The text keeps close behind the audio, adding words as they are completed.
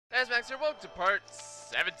Hey, Max here. Welcome to part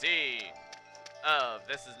 17 of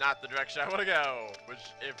This Is Not the Direction I Want to Go. Which,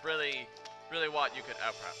 if really want, you could.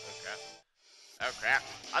 Oh crap! Oh crap! Oh crap!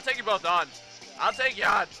 I'll take you both on. I'll take you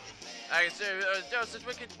on. I can say, no, since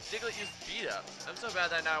we can Diglett use beat up. I'm so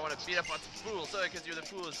bad that now I want to beat up on some fools. So because you're the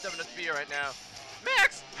fool who's dumb enough to be here right now.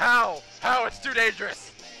 Max, how? How? It's too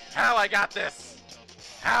dangerous. How? I got this.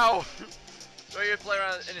 How? So you play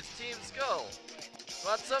around in its team skull.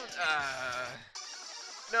 Want some?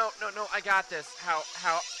 No, I got this. How?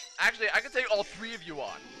 Actually, I can take all three of you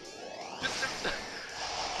on. Just can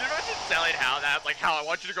you imagine telling Hal that? Like, Hal, I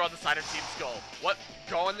want you to go on the side of Team Skull. What?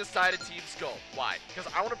 Go on the side of Team Skull. Why? Because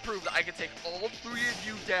I want to prove that I can take all three of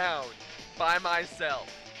you down by myself.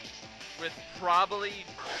 With probably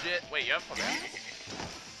wait, you have Pokémon?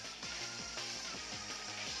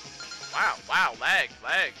 Wow, leg.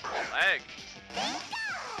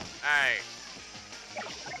 Alright.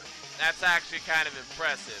 That's actually kind of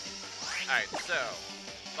impressive. Alright, so,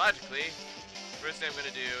 logically, first thing I'm gonna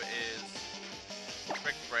do is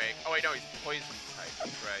Brick Break. Oh wait, no, he's poison type,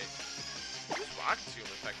 that's right. Who's Rock Tomb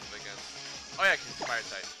effective against? Oh yeah, he's fire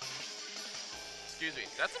type. Excuse me,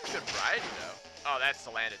 that's some good variety though. Oh, that's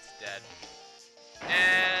Salandit's dead.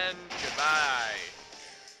 And goodbye.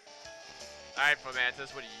 Alright,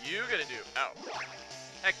 Fomantis, what are you gonna do? Oh.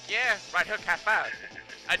 Heck yeah, right hook, half out.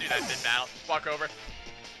 I do that mid-battle. Walk over.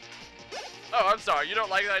 Oh, I'm sorry. You don't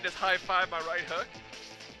like that I just high-five my right hook?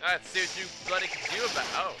 Let's see what you bloody can do about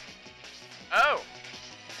it. Oh. Oh.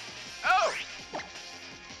 Oh.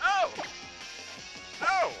 Oh.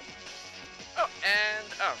 Oh. Oh, and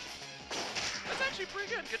oh. That's actually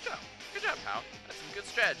pretty good. Good job. Good job, pal. That's some good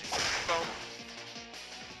strategy. Boom.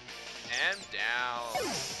 And down.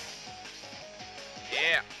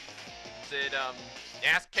 Yeah. Did,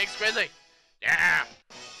 yes, King Squidly. Yeah.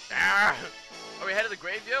 Yeah. Are we headed to the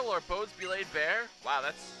graveyard? Will our bones be laid bare? Wow,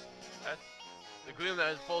 that's the gloom that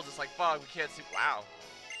unfolds us like fog. We can't see. Wow,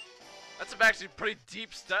 that's some actually pretty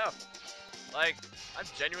deep stuff. Like, I'm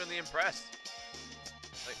genuinely impressed.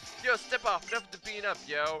 Like, yo, step off, enough with the beating up,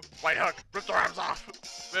 yo. White hook, rip their arms off.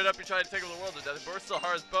 Right up, you trying to take over the world to death, but we're still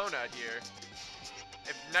hard as bone out here.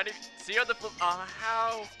 If not even see on the flip.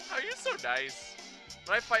 How you're so nice.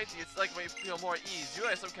 When I fight you, it's like when you feel more ease. You're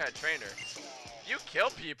like some kind of trainer. You kill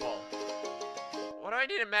people. What do I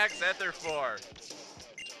need a max ether for?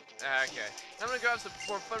 Okay. I'm gonna go have some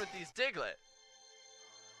more fun with these Diglett.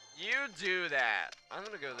 You do that. I'm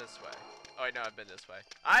gonna go this way. Oh, wait, no, I've been this way.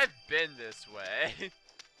 I've been this way.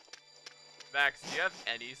 Max, do you have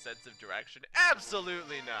any sense of direction?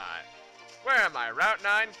 Absolutely not. Where am I? Route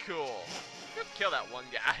 9? Cool. I'm gonna kill that one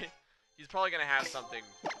guy. He's probably gonna have something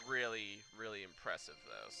really impressive,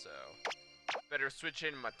 though, so. Better switch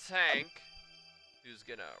in my tank. Who's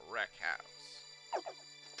gonna wreck house?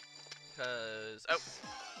 Cause, oh.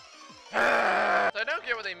 So I don't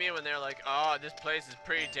get what they mean when they're like, oh, this place is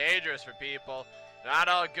pretty dangerous for people. Not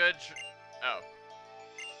all good oh.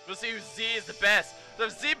 We'll see who Z is the best. The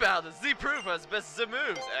Z battle, the Z proof has the best Z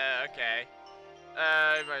moves. Okay.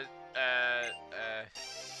 I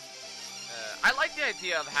like the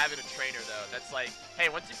idea of having a trainer though. That's like, hey,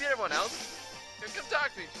 once you beat everyone else, come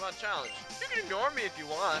talk to me if you want a challenge. You can ignore me if you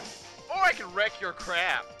want. Or I can wreck your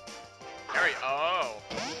crap. Harry, oh.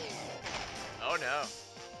 Oh no.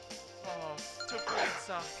 Oh,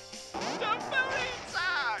 Topolin-sock.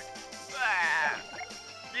 Topolin-sock! Ah.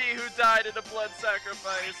 Ye who died in a blood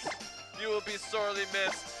sacrifice, you will be sorely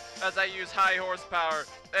missed as I use high horsepower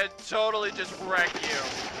and totally just wreck you.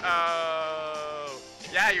 Oh.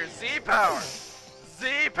 Yeah, your Z power.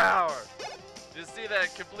 Z power. You see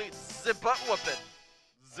that complete zip-butt whooping.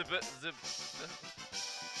 Z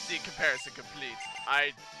comparison complete.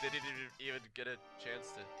 I didn't even get a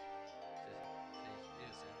chance to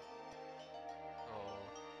use it. Oh.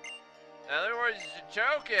 In other words, you're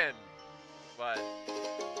joking. But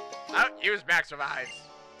I don't use max revives.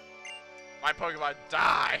 My Pokemon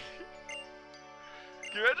die.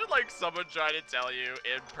 Can you imagine like someone trying to tell you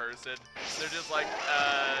in person? They're just like,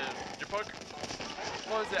 your what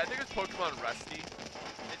was it? I think it was Pokemon Rusty.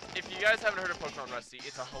 If you guys haven't heard of Pokemon Rusty,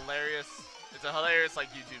 it's a hilarious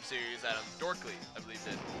like YouTube series that Dorkly, I believe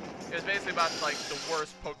did. It was basically about like the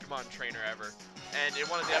worst Pokemon trainer ever. And in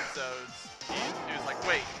one of the episodes, he was like,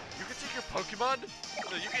 wait, you can take your Pokemon?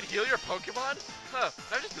 So you can heal your Pokemon? Huh,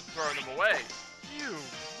 I've just been throwing them away. You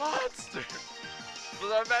monster! So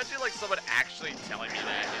imagine like someone actually telling me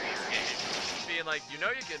that in this game. Being like, you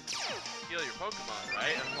know you can heal your Pokemon,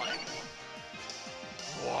 right? And I'm like,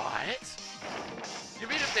 what? You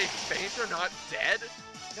mean if they faint they're not dead?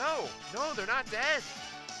 No, they're not dead.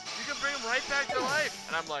 You can bring them right back to life.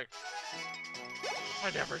 And I'm like, I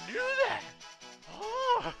never knew that.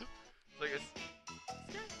 Oh! Like, is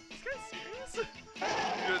this guy serious?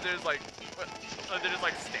 They're just like, what? They're just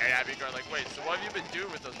like staring at me, going like, wait, so what have you been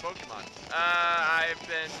doing with those Pokemon? I've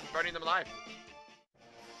been burning them alive.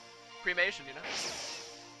 Cremation, you know?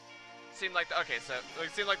 Seemed like okay, so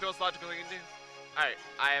it seemed like the most logical thing to do. Alright,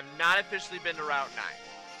 I have not officially been to Route 9.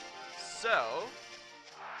 So,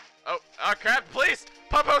 oh crap, please!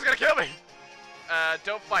 Popo's gonna kill me!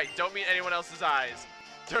 Don't fight, don't meet anyone else's eyes.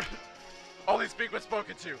 Only speak when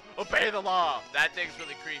spoken to. Obey the law. That thing's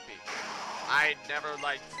really creepy. I never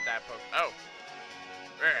liked that Poke. Oh.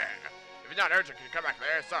 If you're not urgent, can you come back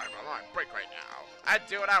there? Sorry, but I'm on break right now. I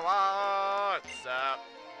do what I want. Sup?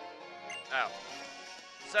 Oh.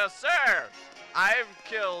 So, sir, I've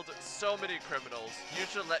killed so many criminals. You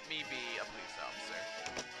should let me be a police officer.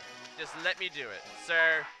 Just let me do it.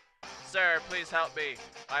 Sir, please help me.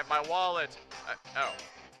 My wallet. Oh.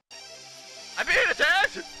 I'm being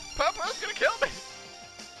attacked! Popo's gonna kill me!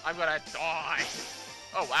 I'm gonna die.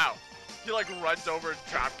 Oh, wow. He, like, runs over and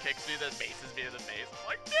drop kicks me, then maces me in the face. I'm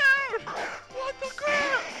like, dude! What the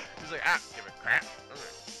crap? He's like, give a crap. I'm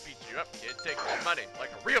gonna beat you up, kid. Take my money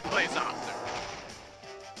like a real police officer.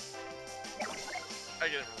 I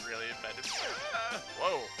get really offended.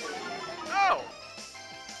 Whoa. Oh!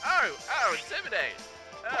 Oh, intimidate!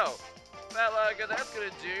 Oh. Well, that's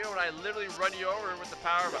gonna do when I literally run you over with the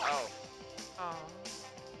power of oh.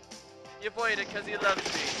 He avoided it because he loves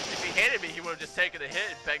me. If he hated me, he would have just taken the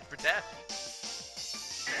hit and begged for death.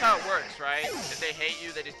 That's how it works, right? If they hate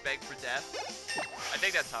you, they just beg for death. I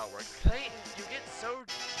think that's how it works. Clayton, you get so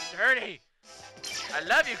dirty. I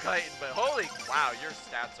love you, Clayton, but holy, wow, your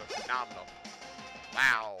stats are phenomenal.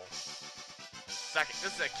 Wow. Second,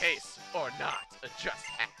 this is a case or not a just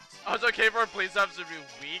act. Oh, it's okay for a police officer to be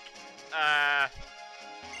weak.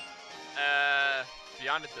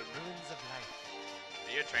 Beyond it, the ruins of life.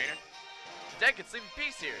 Are you a trainer? The dead can sleep in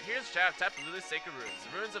peace here. Here's Shaft Tap and Lily's sacred ruins.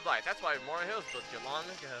 The ruins of life. That's why Memorial Hills built here long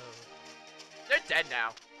ago. They're dead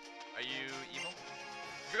now. Are you evil?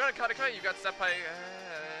 If you're gonna cut a cut, you got set by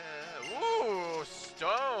ooh,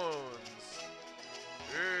 stones.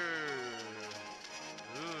 Ooh,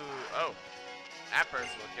 oh. That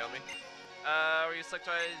person will kill me. Were you select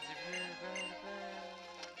twice?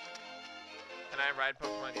 Can I ride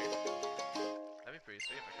Pokemon here? That'd be pretty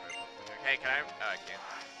sweet if I can ride Pokemon here. Hey, can I? Oh, I can't.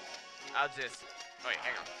 I'll just. Oh, wait,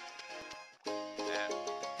 hang on.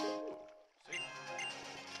 Ooh, sweet.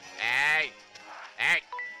 Hey! Hey!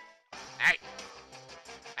 Hey!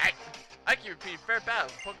 Hey! I keep repeating fair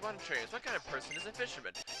battles with Pokemon and trainers. What kind of person is a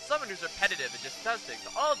fisherman? Someone who's repetitive and just does things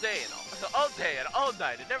all day and all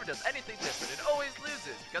night and never does anything different and always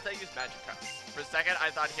loses because I use magic cards. For a second, I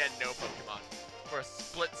thought he had no Pokemon. For a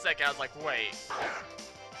split second, I was like, wait.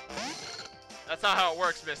 That's not how it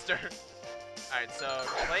works, mister. Alright, so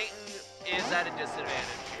Clayton is at a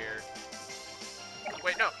disadvantage here.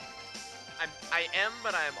 Wait, no. I am,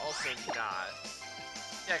 but I am also not.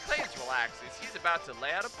 Yeah, Clayton's relaxed. He's about to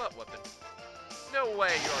lay out a butt whooping. No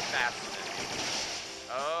way you're faster than me.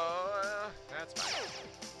 Oh, that's fine.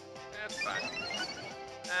 That's fine.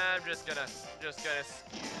 I'm just gonna excuse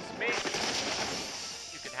me.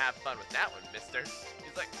 You can have fun with that one, mister.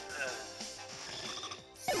 He's like,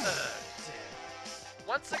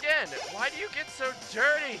 once again, why do you get so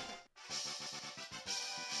dirty?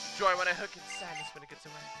 Joy when I hook and sadness when it gets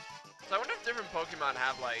away. So I wonder if different Pokemon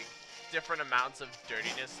have like different amounts of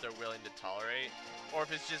dirtiness they're willing to tolerate, or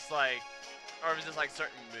if it's just like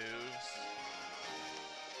certain moves.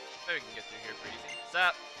 Maybe we can get through here pretty easy.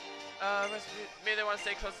 Sup? Maybe they want to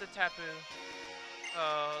stay close to Tapu.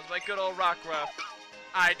 Oh, it's my good old Rockruff.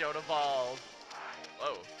 I don't evolve.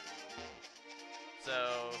 Whoa.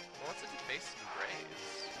 So, what's it face some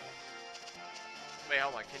graves? Wait,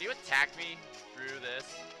 hold on. Can you attack me through this?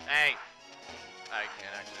 Hey! I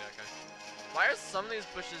can't actually, okay. Why are some of these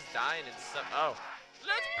bushes dying and some— oh.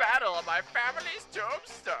 Let's battle on my family's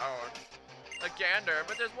tombstone! A gander,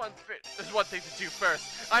 but there's one thing to do first.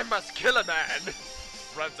 I must kill a man!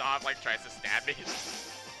 Runs off like tries to stab me.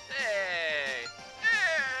 Hey!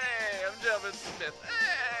 Hey! I'm Delvin Smith.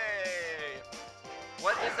 Hey!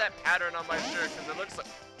 What is that pattern on my shirt? Because it looks like—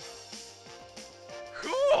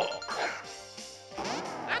 cool!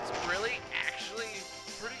 That's really, actually,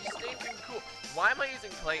 pretty stinking cool. Why am I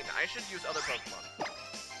using Clayton? I should use other Pokemon.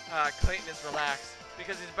 Clayton is relaxed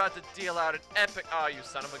because he's about to deal out an epic— oh, you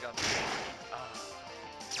son of a gun.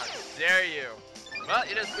 How dare you? Well,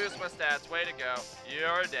 you just boost my stats. Way to go.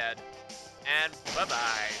 You're dead. And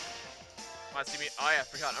bye-bye. Want to see me? Oh yeah, I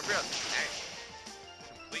forgot. I'm real tank.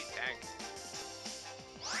 Complete tank.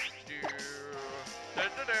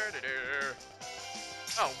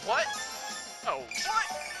 Oh, what? Oh, what?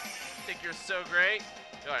 Think you're so great?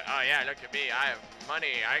 You're like, oh yeah, look at me. I have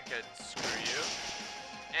money. I could screw you.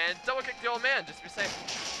 And double kick the old man, just to be safe.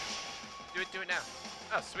 Do it now.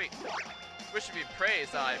 Oh, sweet. Wish to be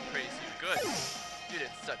praised. I praise you good. You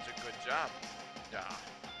did such a good job. Ah,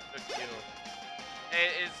 look at you. Hey,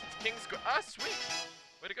 is King's sweet.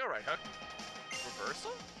 Way to go, Right Hook.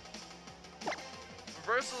 Reversal?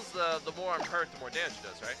 Reversal's the more I'm hurt, the more damage it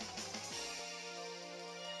does, right?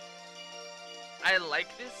 I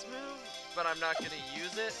like this move, but I'm not gonna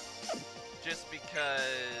use it just because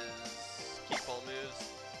keep full moves.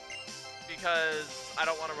 Because I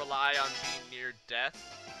don't want to rely on being near death.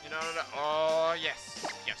 You know what I mean? Oh yes,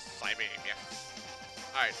 yes, I mean yes.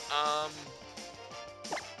 All right,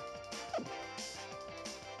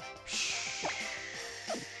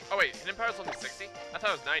 Oh wait, Hidden Power's only 60? I thought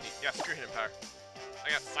it was 90. Yeah, screw Hidden Power. I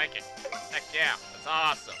got Psychic. Heck yeah, that's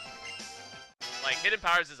awesome. Like, Hidden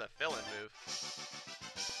Powers is a fill-in move.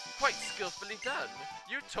 Quite skillfully done.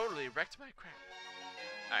 You totally wrecked my crap.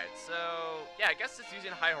 Alright, so yeah, I guess just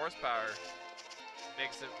using high horsepower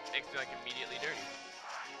makes me like immediately dirty.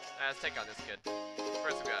 Let's take on this kid.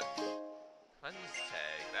 First we got Cleanse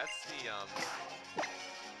Tag. That's the I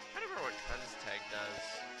don't remember what Cleanse Tag does.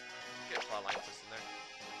 Get Paralysis in there.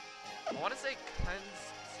 I want to say Cleanse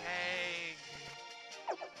Tag.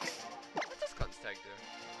 What does Cleanse Tag do?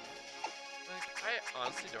 Like, I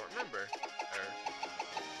honestly don't remember. Or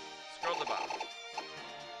scroll to the bottom.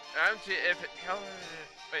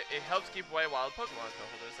 It helps keep away wild Pokemon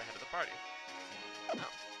holders ahead of the party.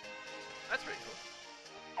 Oh, that's pretty cool.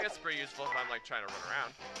 I guess it's pretty useful if I'm like trying to run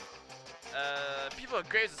around. People at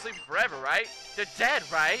graves are sleeping forever, right? They're dead,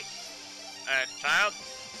 right? Child,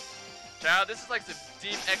 this is like some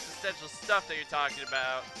deep existential stuff that you're talking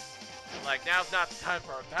about. Like, now's not the time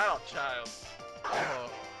for a battle, child. Oh.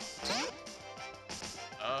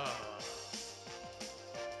 Oh.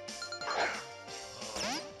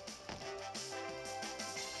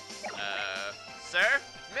 Sir?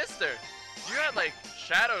 Mister? You had like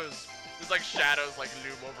shadows. There's like shadows like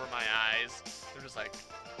loom over my eyes. They're just like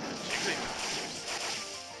jiggling.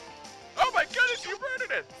 Oh my goodness, you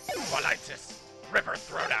murdered it! Politis, River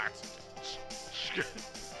Throat. The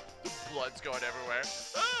blood's going everywhere.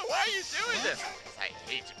 Oh, why are you doing this? Because I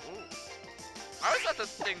hate you. Ooh. I always thought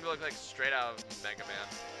this thing looked like straight out of Mega Man.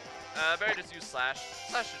 Better just use Slash.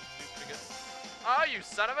 Slash should do pretty good. Oh, you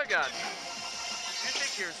son of a gun. You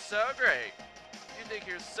think you're so great. You think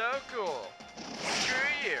you're so cool.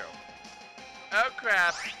 Screw you. Oh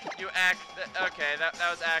crap. You okay, that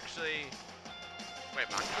was actually...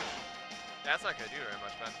 Wait, my gosh. That's not gonna do very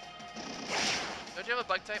much, man. Don't you have a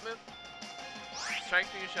bug type move?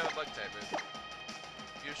 Strength me, you should have a bug type move.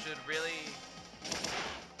 You should really...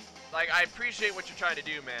 Like, I appreciate what you're trying to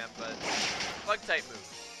do, man, but... Bug type move.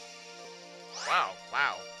 Wow,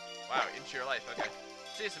 wow. Wow, into your life, okay.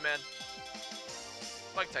 See you soon, man.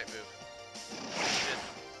 Bug type move. Just...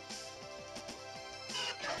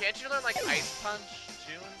 Can't you learn, like, Ice Punch,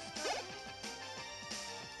 too, and stuff?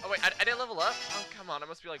 Oh, wait, I didn't level up? Oh, come on, I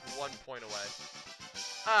must be, like, 1 point away.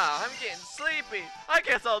 Ah, I'm getting sleepy. I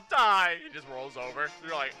guess I'll die. He just rolls over.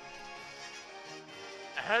 You're like...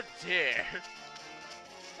 Oh, dear.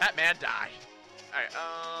 That man died. Alright,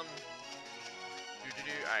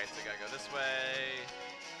 Alright, so I gotta go this way.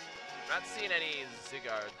 I'm not seeing any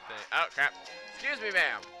Zygarde thing. Oh, crap. Excuse me,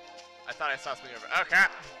 ma'am. I thought I saw something over. Oh,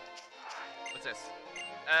 crap. What's this?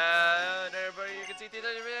 Everybody, you can see things.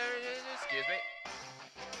 Excuse me.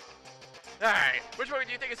 Alright, which one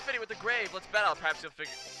do you think is fitting with the grave? Let's battle. Perhaps you'll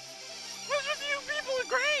figure. What's with you people with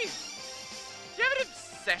graves? Do you have an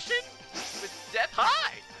obsession with death?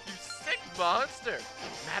 Hi! You sick monster!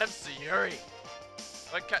 Madam Sayuri!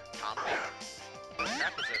 What cut? Comedy? What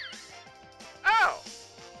crap is it? Oh!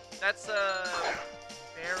 That's,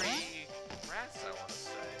 very grass, I want to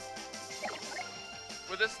say.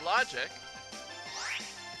 With this logic,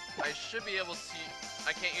 I should be able to...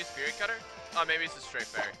 I can't use Fury Cutter? Oh, maybe it's a straight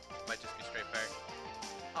fairy. Might just be straight fairy.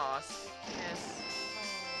 Aw, sweet kiss.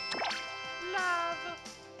 Love!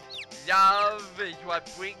 Love! You are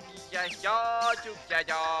bringing your together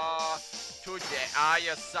today. Ah,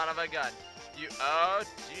 you son of a gun. You... Oh,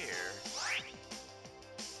 dear.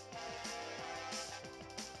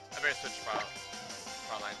 I better switch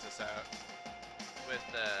file lines this out. With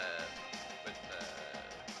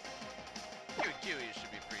Kiwi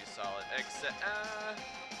should be pretty solid. Except,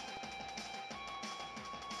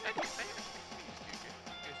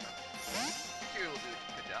 Kiwi will do a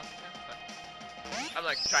good job. Yeah, I'm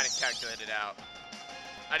like trying to calculate it out.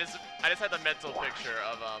 I just had the mental picture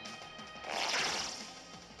of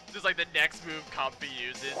just like the next move Comfy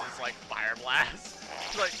uses is like Fire Blast.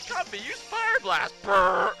 Like, Comfy, use Fire Blast!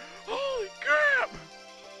 Brrr! Holy crap!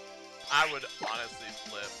 I would honestly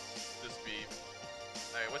flip this beam.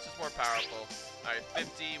 Alright, which is more powerful? Alright,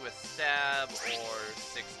 50 with stab or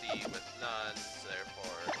 60 with none, so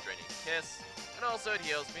therefore draining kiss. And also it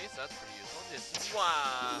heals me, so that's pretty useful. Just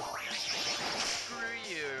screw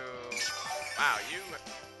you. Wow,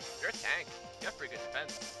 you're a tank. You have pretty good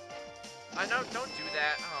defense. I know, don't do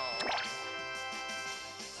that. Oh.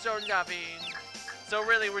 So loving. So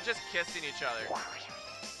really, we're just kissing each other.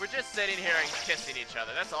 We're just sitting here and kissing each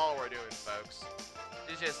other. That's all we're doing, folks.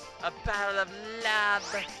 It's just a battle of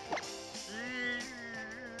love.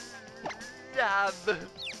 Love.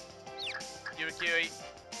 Kiwi Kiwi.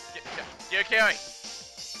 Kiwi Kiwi.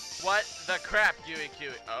 What the crap, Kiwi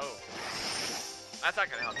Kiwi? Oh. That's not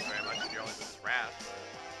gonna help you very much if you're only with this wrath.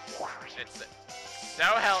 It's so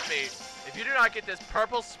help me. If you do not get this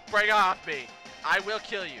purple spring off me, I will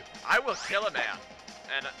kill you. I will kill a man.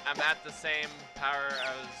 And I'm at the same power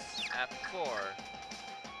I was at before.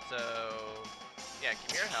 So, yeah,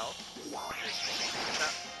 give me your health.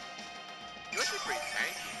 You must be pretty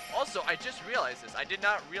tanky. Also, I just realized this. I did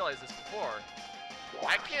not realize this before.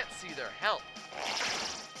 I can't see their health.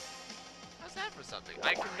 How's that for something?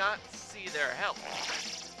 I cannot see their health.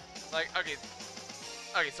 Like, okay,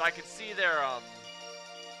 so I can see their,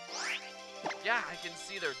 yeah, I can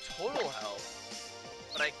see their total health.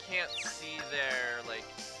 But I can't see their, like,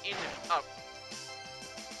 oh.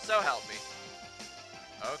 So help me.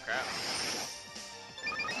 Oh, crap.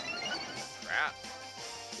 Crap.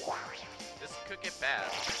 This could get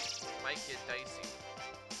bad. Might get dicey.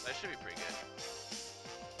 That should be pretty good.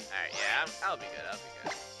 Alright, yeah, I'll be good, I'll be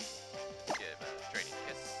good. Let's give a draining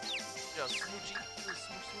kiss. Yo, smoochy.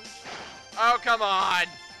 Smooch. Oh, come on!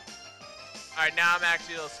 Alright, now I'm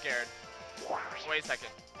actually a little scared. Wait a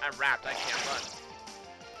second. I'm wrapped, I can't run.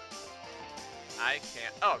 I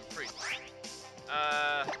can't. Oh, I'm free.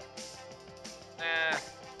 I'll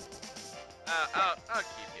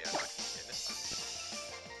keep you. Just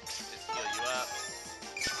heal you up.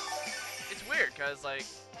 It's weird, cause like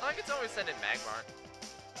it's always said in Magmar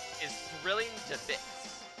is thrilling to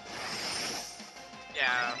bits.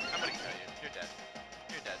 Yeah, I'm gonna kill you. You're dead.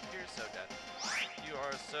 You're dead. You're so dead. You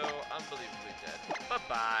are so unbelievably dead.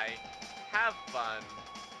 Bye-bye. Have fun.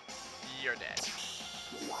 You're dead.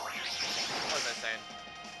 What was I saying?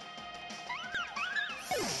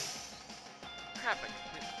 Crap, I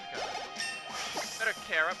completely forgot. Better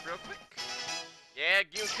care up real quick. Yeah,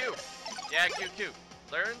 QQ. Yeah, QQ.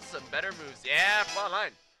 Learn some better moves. Yeah, fall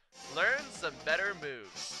line. Learn some better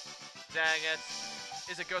moves. Dang it.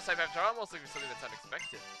 Is it ghost type after all? Almost looking for something that's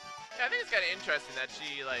unexpected. Yeah, I think it's kind of interesting that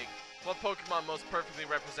she, like, what Pokemon most perfectly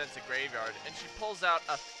represents a graveyard, and she pulls out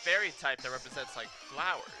a fairy type that represents, like,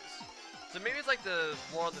 flowers. So maybe it's like the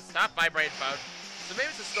world that stop vibrating phone. So maybe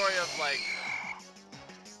it's a story of like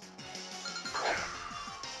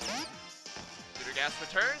Ludergas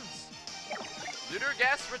returns.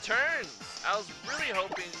 Ludergas returns. I was really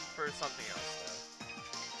hoping for something else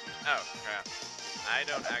though. Oh crap. I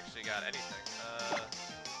don't actually got anything.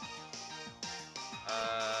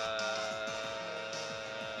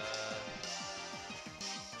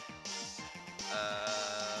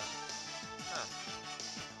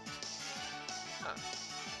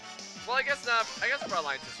 Well, I guess not. I guess Pro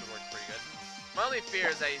Alliances would work pretty good. My only fear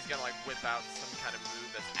is that he's gonna like whip out some kind of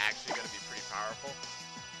move that's actually gonna be pretty powerful.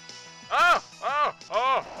 Oh! Oh!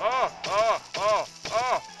 Oh! Oh! Oh! Oh!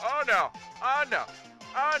 Oh! Oh no! Oh no!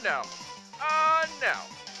 Oh no! Oh no!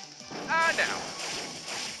 Oh no!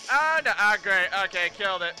 Oh no! Ah, great. Okay,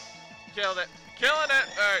 killed it. Killed it. Killing it.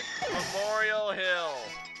 Alright. Memorial Hill.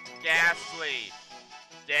 Ghastly.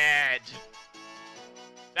 Dead.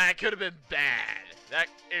 That could have been bad. That,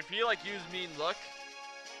 if he like used mean look,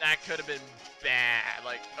 that could have been bad.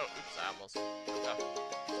 Like, oh, oops, I almost,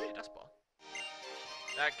 oh, sweet, dust ball.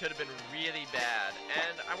 That could have been really bad.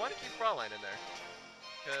 And I want to keep Fraulein in there.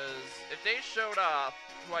 Because if they showed off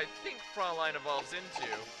who I think Fraulein evolves into,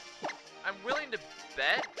 I'm willing to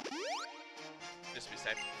bet, just to be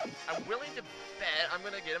safe, I'm willing to bet I'm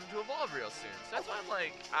going to get him to evolve real soon. So that's why I'm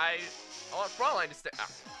like, I want Fraulein to stay,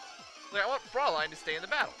 like, I want Fraulein to stay in the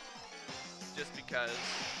battle. Just because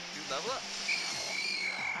you level up.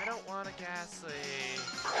 I don't want a Ghastly.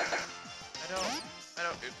 I don't,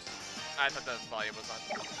 oops. I thought the volume was on.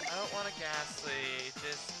 I don't want a Ghastly.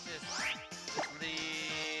 Just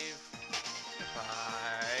leave.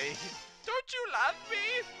 Goodbye. Don't you love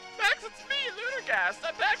me? Max, it's me, Ludergast.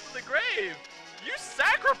 I'm back from the grave. You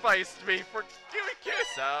sacrificed me for doing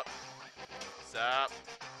Sup? Sup?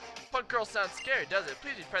 Punk girl sounds scary, does it?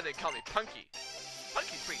 Please be friendly and call me Punky.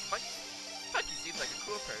 Punky's pretty funky. Punky seems like a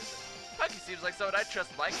cool person. Punky seems like someone I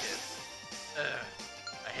trust with my kids. Ugh.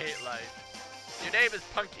 I hate life. Your name is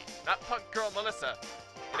Punky, not Punk Girl Melissa.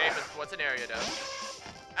 Your name is, what's an area though?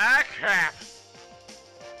 Ah crap!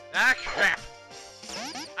 Ah crap!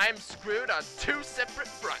 I'm screwed on 2 separate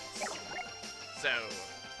fronts. So...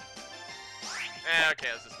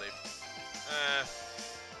 okay, let's just leave.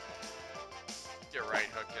 Get right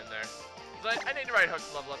hook in there. I need the right hook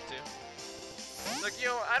to level up too. Like, you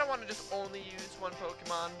know, I don't want to just only use one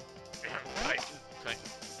Pokemon.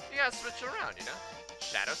 You gotta switch it around, you know?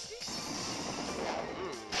 Shadow Sneak?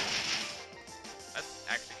 Ooh. That's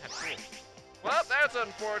actually kind of cool. Well, that's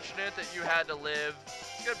unfortunate that you had to live.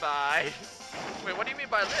 Goodbye. Wait, what do you mean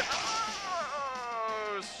by live?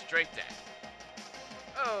 Oh, straight dead.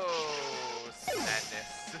 Oh,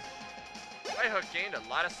 sadness. My hook gained a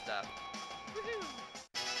lot of stuff. Woohoo!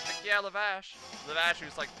 Heck yeah, Lavash. Lavash,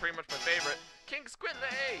 who's like pretty much my favorite. King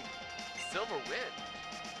Squidley! Silver Wind.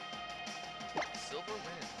 Silver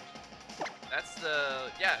Wind. That's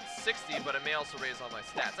the, yeah, it's 60, but it may also raise all my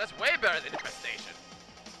stats. That's way better than Infestation.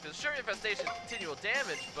 Because sure, Infestation is continual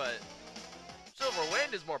damage, but Silver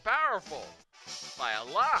Wind is more powerful. By a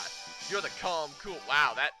lot. You're the calm, cool,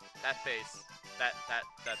 wow, that face. That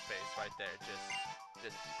face right there, just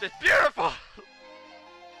beautiful!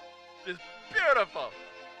 Just beautiful!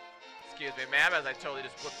 Excuse me, ma'am, as I totally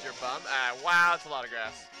just whooped your bum. Wow, that's a lot of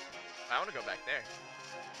grass. I want to go back there.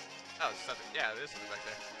 Oh, something, yeah, there's something back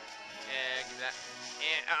there. Yeah, give me that.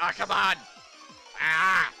 Yeah, come on!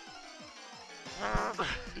 Ah!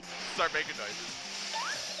 Start making noises.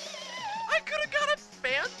 I could have got a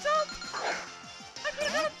Phantom? I could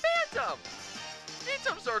have got a Phantom!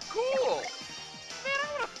 Phantoms are cool! Man, I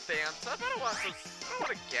want a Phantom. I don't want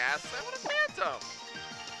a gas. I want a Phantom.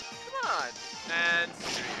 Come on. And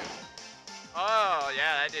screw you. Oh,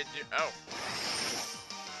 yeah, that did do. Oh.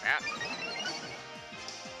 Crap.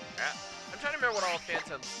 Crap. I'm trying to remember what all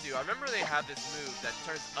Phantoms do. I remember they have this move that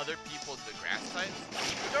turns other people into grass types.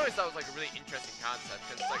 Which I always thought was like a really interesting concept.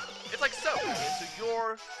 Because it's like soap. Okay? So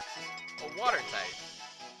you're a water type.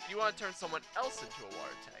 You want to turn someone else into a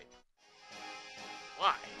water type.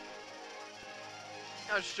 Why?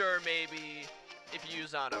 Now sure, maybe if you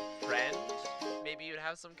use on a friend, maybe you'd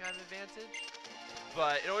have some kind of advantage.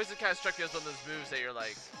 But it always kind of struck me as one of those moves that you're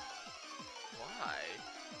like, why?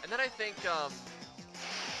 And then I think,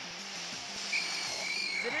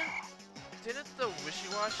 didn't the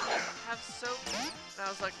Wishy-Washy have soap? And I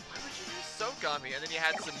was like, why would you use soap on me? And then you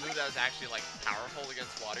had some move that was actually like powerful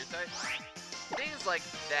against water types. Things like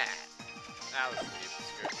that. That was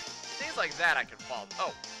screwed. Things like that I can fall.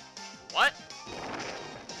 Oh, what?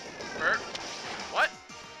 What?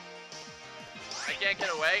 I can't get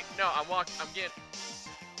away? No, I'm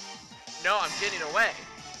getting away.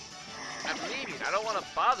 I'm leaving. I don't want to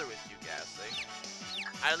bother with you, Ghastly.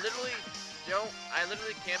 I literally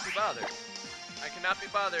can't be bothered. I cannot be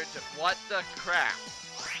bothered to, what the crap?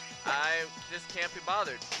 I just can't be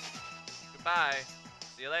bothered. Goodbye.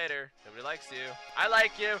 See you later. Nobody likes you. I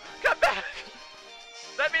like you. Come back!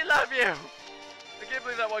 Let me love you! I can't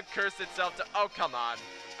believe that one cursed itself to, oh, come on.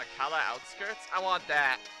 Akala Outskirts? I want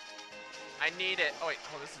that. I need it. Oh, wait.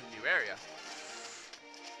 Oh, this is a new area.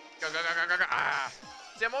 Go, go, go, go, go, go. Ah.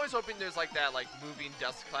 See, I'm always hoping there's like that, like, moving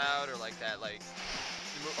dust cloud or like that, like,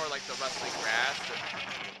 or like the rustling grass.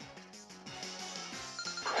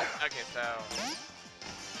 Okay, so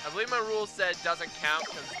I believe my rule said doesn't count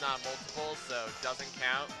because it's not multiple, so doesn't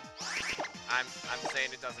count. I'm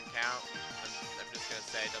saying it doesn't count. I'm just gonna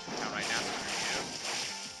say it doesn't count right now. Screw you.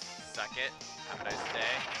 Suck it. Have a nice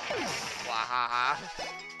day. Wahaha.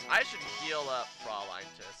 I should heal up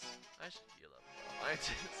Frauleinitis.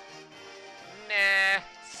 Nah.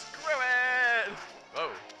 Screw it.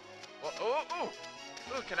 Whoa. Whoa. Oh. Ooh.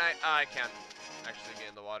 Ooh. Can I? I can't actually get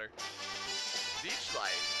in the water. Leech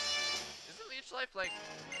life. Isn't leech life like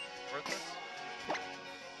worthless?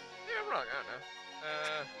 Maybe I'm wrong. I don't know.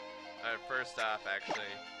 First off,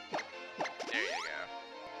 actually. There you go.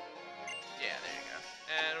 Yeah, there you go.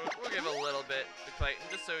 And we'll give a little bit to Clayton,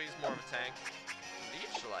 just so he's more of a tank.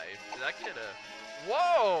 Leech life. Did I get a...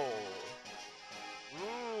 Whoa!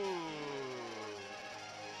 Ooh.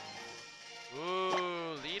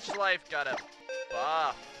 Ooh, Leech life got a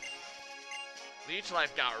buff. Leech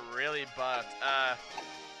life got really buffed.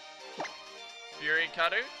 Fury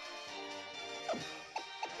Cutter?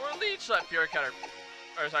 Or Leech life, Fury Cutter.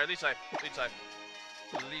 Or sorry, Leech life. Leech life.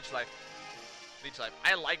 Leech life. Leech life.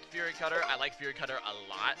 I like Fury Cutter. I like Fury Cutter a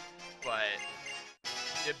lot, but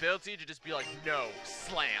the ability to just be like, no,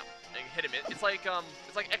 slam, and hit him. It's like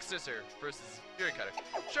X-Scissor versus Fury Cutter.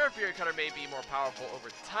 Sure, Fury Cutter may be more powerful over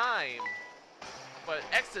time, but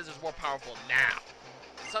X-Scissor is more powerful now.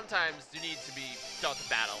 And sometimes you need to be done to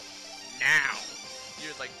battle now.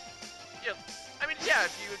 you're like, yeah. I mean, yeah,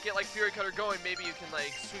 if you get like Fury Cutter going, maybe you can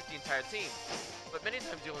like sweep the entire team. But many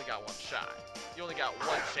times you only got one shot. You only got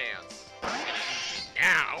one chance.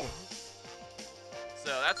 Now. So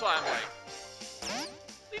that's why I'm like,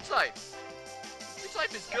 Leech Life. Leech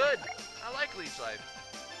Life is good. I like Leech Life.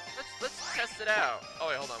 Let's test it out. Oh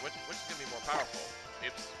wait, hold on. Which is gonna be more powerful?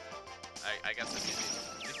 Oops. I guess I'm using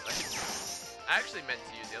Leech Life. I actually meant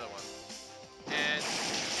to use the other one. And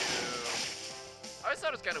I always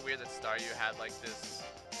thought it was kind of weird that Staryu had like this,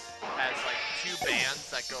 has like 2 bands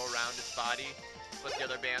that go around its body, but the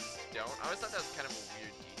other bands don't. I always thought that was kind of a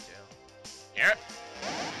weird detail. Yep.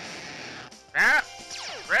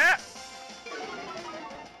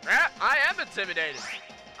 I am intimidated.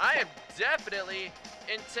 I am definitely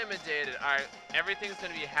intimidated. Alright, everything's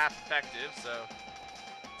gonna be half effective, so.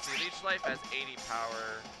 See, Leech Life has 80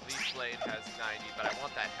 power, Leech Blade has 90, but I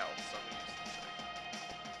want that health, so I'm gonna use Leech Life.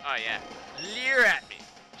 Oh yeah, leer at me.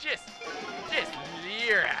 Just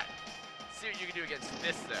leer at me. See what you can do against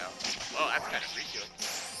this though. Oh, that's kind of freaky.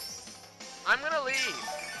 I'm gonna leave.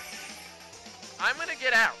 I'm gonna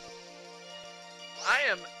get out. I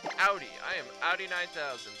am outie. I am outie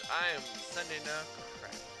 9000. I am sending a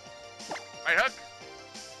crap. Right hook.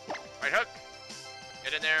 Right hook.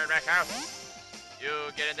 Get in there and wreck house.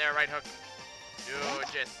 You get in there, right hook. You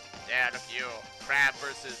just, yeah, look you. Crab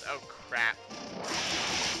versus, oh crap.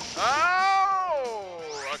 Oh!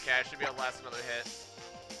 Okay, I should be able to last another hit.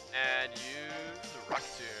 And use Rock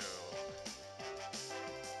Tomb.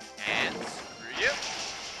 And screw you.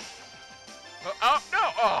 Oh,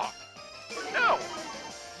 no! Oh! No!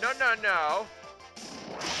 No, no, no.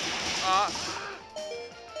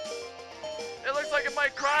 It looks like it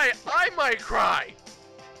might cry. I might cry!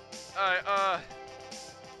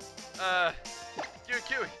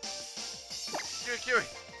 Kiwi.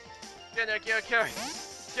 Get in there,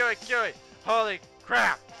 Kiwi. Holy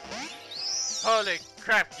crap. Holy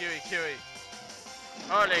crap, Kiwi.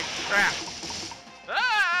 Holy crap.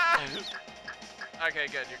 Ah! Okay,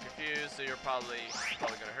 good. You're confused, so you're probably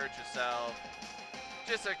gonna hurt yourself.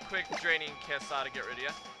 Just a quick draining kiss ought to get rid of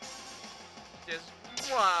you. Just,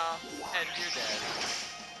 mwah, and you're dead.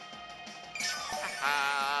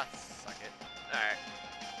 Haha, suck it. Alright.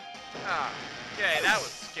 Okay, that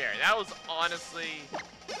was scary. That was honestly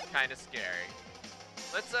kind of scary.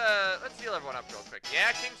 Let's heal everyone up real quick.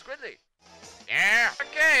 Yeah, King Squidly. Yeah.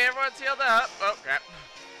 Okay, everyone's healed up. Oh crap.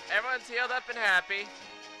 Everyone's healed up and happy.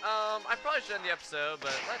 I probably should end the episode,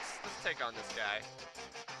 but let's take on this guy.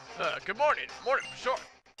 Good morning. Morning for sure.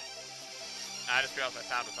 I just realized my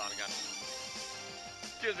sound was on again.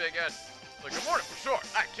 Excuse me again. Good morning for sure.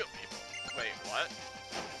 I kill people. Wait, what?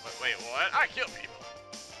 Wait, what? I kill people.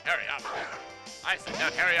 Hariyama. I sent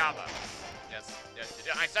out Hariyama. Yes, you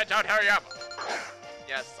did. I sent out Hariyama.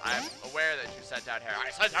 Yes, I'm aware that you sent out Hariyama. I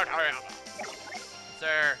sent out Hariyama.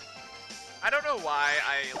 Sir, I don't know why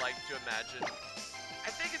I like to imagine. I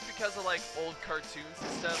think it's because of like old cartoons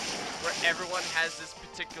and stuff, where everyone has this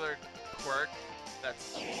particular quirk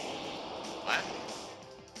that's... What?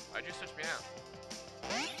 Why'd you switch me out?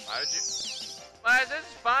 Why did you... Well, this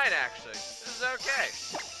is fine actually. This is okay.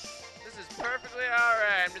 This is perfectly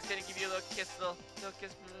alright. I'm just gonna give you a little kiss, little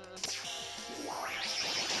kiss.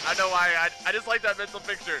 I don't know why, I just like that mental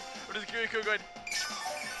picture. I'm just going,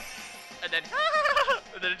 and then,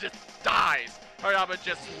 and then it just dies. Hariyama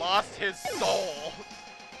just lost his soul.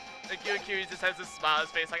 And Kiwi just has this smile on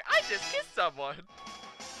his face like, I just kissed someone.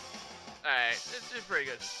 Alright, it's pretty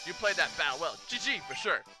good. You played that battle well. GG for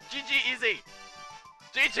sure. GG easy.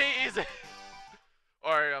 GG easy.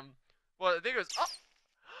 Or, well, I think it was, oh.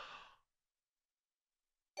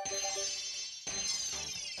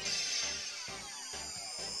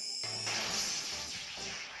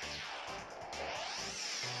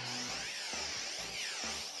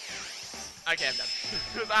 Okay, I'm done.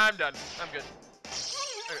 I'm done. I'm good.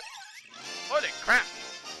 Okay. Holy crap!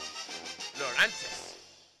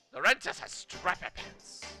 Laurentis has stripy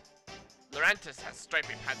pants. Laurentis has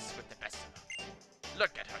stripy pants with the best of them.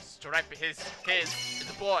 Look at her stripy, his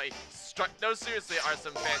boy. No, seriously, are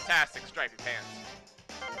some fantastic stripy pants.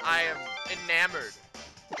 I am enamored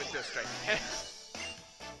with those stripy pants.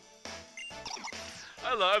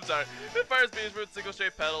 I'm sorry. It fires beams with single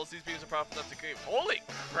straight pedals. These beams are powerful enough to create. Holy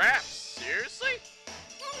crap! Seriously?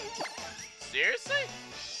 Seriously?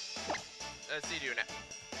 Let's see you now.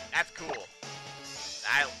 That's cool.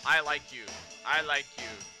 I like you. I like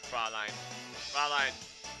you, Fraulein. Fraulein.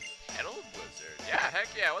 Petal Blizzard? Yeah, heck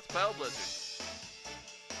yeah. What's Petal Blizzard?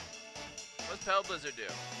 What's Petal Blizzard do?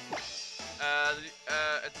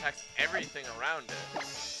 Attacks everything around it.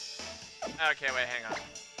 Okay, wait, hang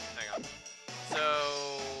on. So,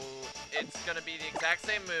 it's gonna be the exact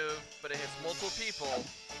same move, but it hits multiple people.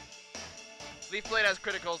 Leaf Blade has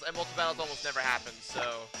criticals, and multi battles almost never happen,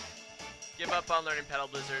 so give up on learning Petal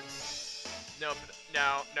Blizzard. No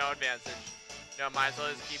advantage. No, might as well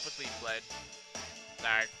just keep with Leaf Blade.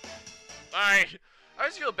 Sorry. I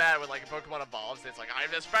always feel bad when like a Pokemon evolves and it's like, I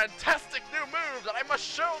have this fantastic new move that I must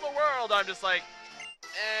show the world. I'm just like,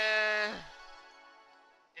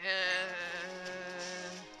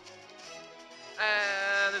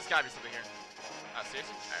 there's gotta be something here. Oh,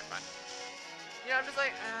 seriously? Alright, fine. Yeah, I'm just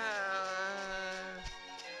like,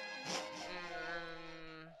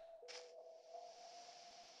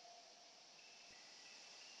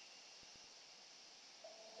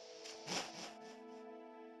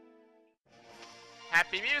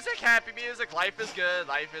 Happy music, life is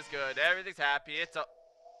good, everything's happy, it's a...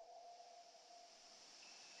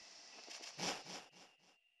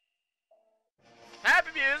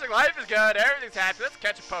 Happy music, life is good, everything's happy, let's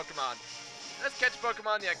catch a Pokemon. Let's catch a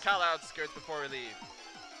Pokemon in the Akala outskirts before we leave.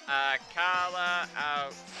 Akala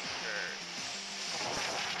outskirts.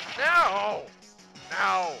 No!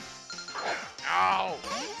 No! No!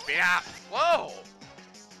 Speed up! Whoa!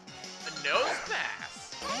 A nose pass!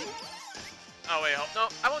 Oh wait, no,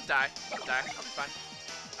 I won't die. I'll be fine.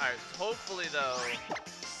 Alright, hopefully though,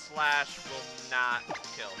 Slash will not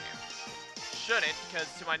kill him. Shouldn't, because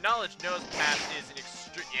to my knowledge, Nose Pass is an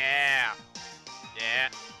extreme. Yeah! Yeah!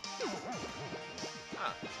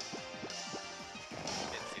 Huh.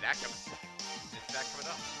 Didn't see that coming. At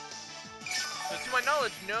all. So to my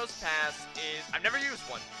knowledge, Nose Pass is. I've never used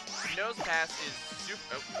one. Nose Pass is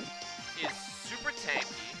super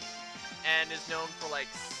tanky, and is known for like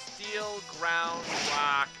steel, ground,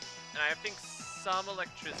 rock, and I think some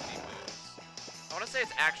electricity moves. I want to say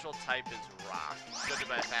its actual type is rock, judging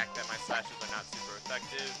by the fact that my slashes are not super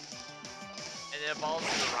effective. And it evolves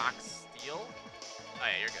into rock steel. Oh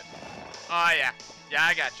yeah, you're good. Oh yeah. Yeah,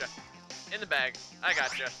 I gotcha. In the bag. I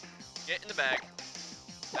gotcha. Get in the bag.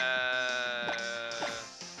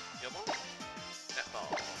 Field ball?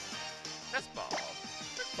 Netball. Nestball.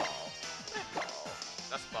 Netball. Netball.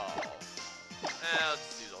 Nestball. Let's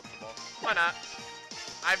just use Ultra Ball. Why not?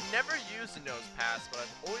 I've never used a Nose Pass, but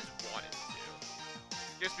I've always wanted to.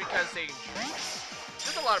 Just because they intrigue.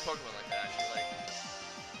 There's a lot of Pokemon like that, actually. Like,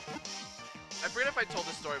 I forget if I told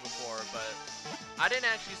this story before, but I didn't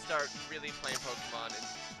actually start really playing Pokemon, and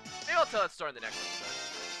maybe I'll tell that story in the next episode.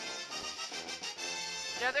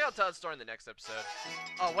 Yeah, I think I'll tell that story in the next episode.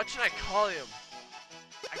 Oh, what should I call him?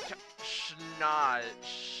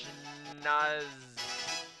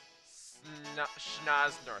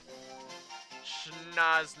 Schnauznorth.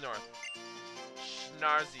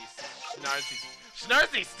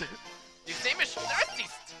 Schnarzeast! His name is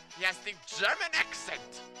Schnarzeast! He has the German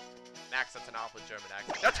accent! An accent's an awful German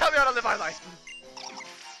accent. Now tell me how to live my life!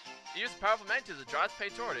 He uses powerful magnetism that draws prey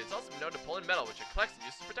toward it. It's also known to pull in metal, which it collects and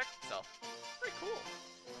uses to protect itself. Very cool.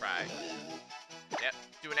 Cry. Yep,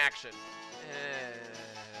 do an action.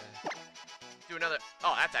 Do another.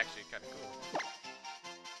 Oh, that's actually kind of cool.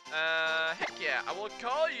 Heck yeah, I will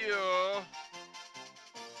call you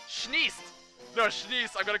Schneist. No,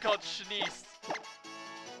 Schneist. I'm gonna call it Schneist.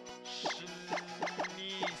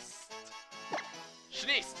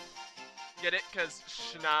 Schneist. Get it? Cause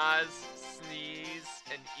schnoz, sneeze,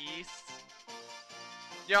 and east.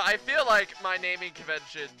 You know, I feel like my naming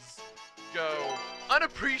conventions go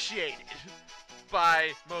unappreciated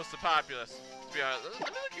by most of the populace. To be honest, let me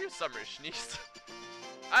look at your summary, Schneist.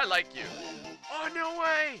 I like you. Oh, no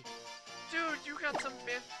way! Dude, you got some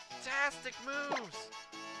fantastic moves!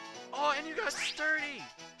 Oh, and you got sturdy!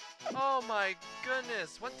 Oh my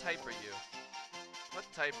goodness, what type are you? What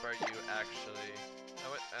type are you, actually?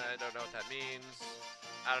 I don't know what that means.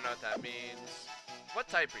 I don't know what that means. What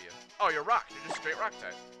type are you? Oh, you're rock. You're just straight rock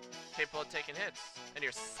type. Capable of taking hits. And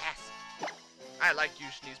you're sassy. I like you,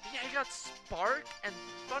 Schneez. But yeah, you got Spark and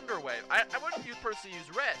Thunder Wave. I wouldn't personally use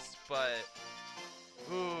Rest, but...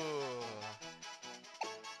 Ooh.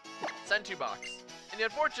 Send 2 box. In the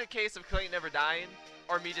unfortunate case of Clayton never dying,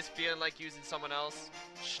 or me just feeling like using someone else,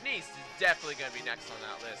 Schneez is definitely going to be next on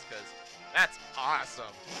that list, because that's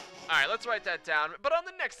awesome. Alright, let's write that down. But on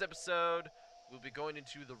the next episode, we'll be going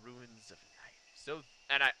into the Ruins of Life. So,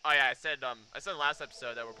 and I said in the last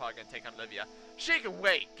episode that we're probably going to take on Olivia. She can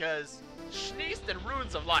wait, because Schneez and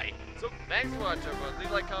Ruins of Light. So, thanks for watching, everyone.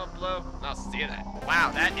 Leave a like, comment below, and I'll see you then.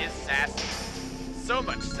 Wow, that is sassy. So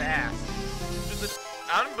much sass. Just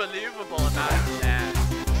an unbelievable amount of sass.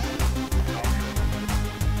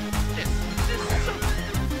 This is so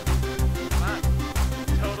fun.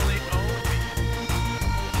 Totally own me.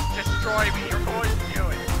 Destroy me.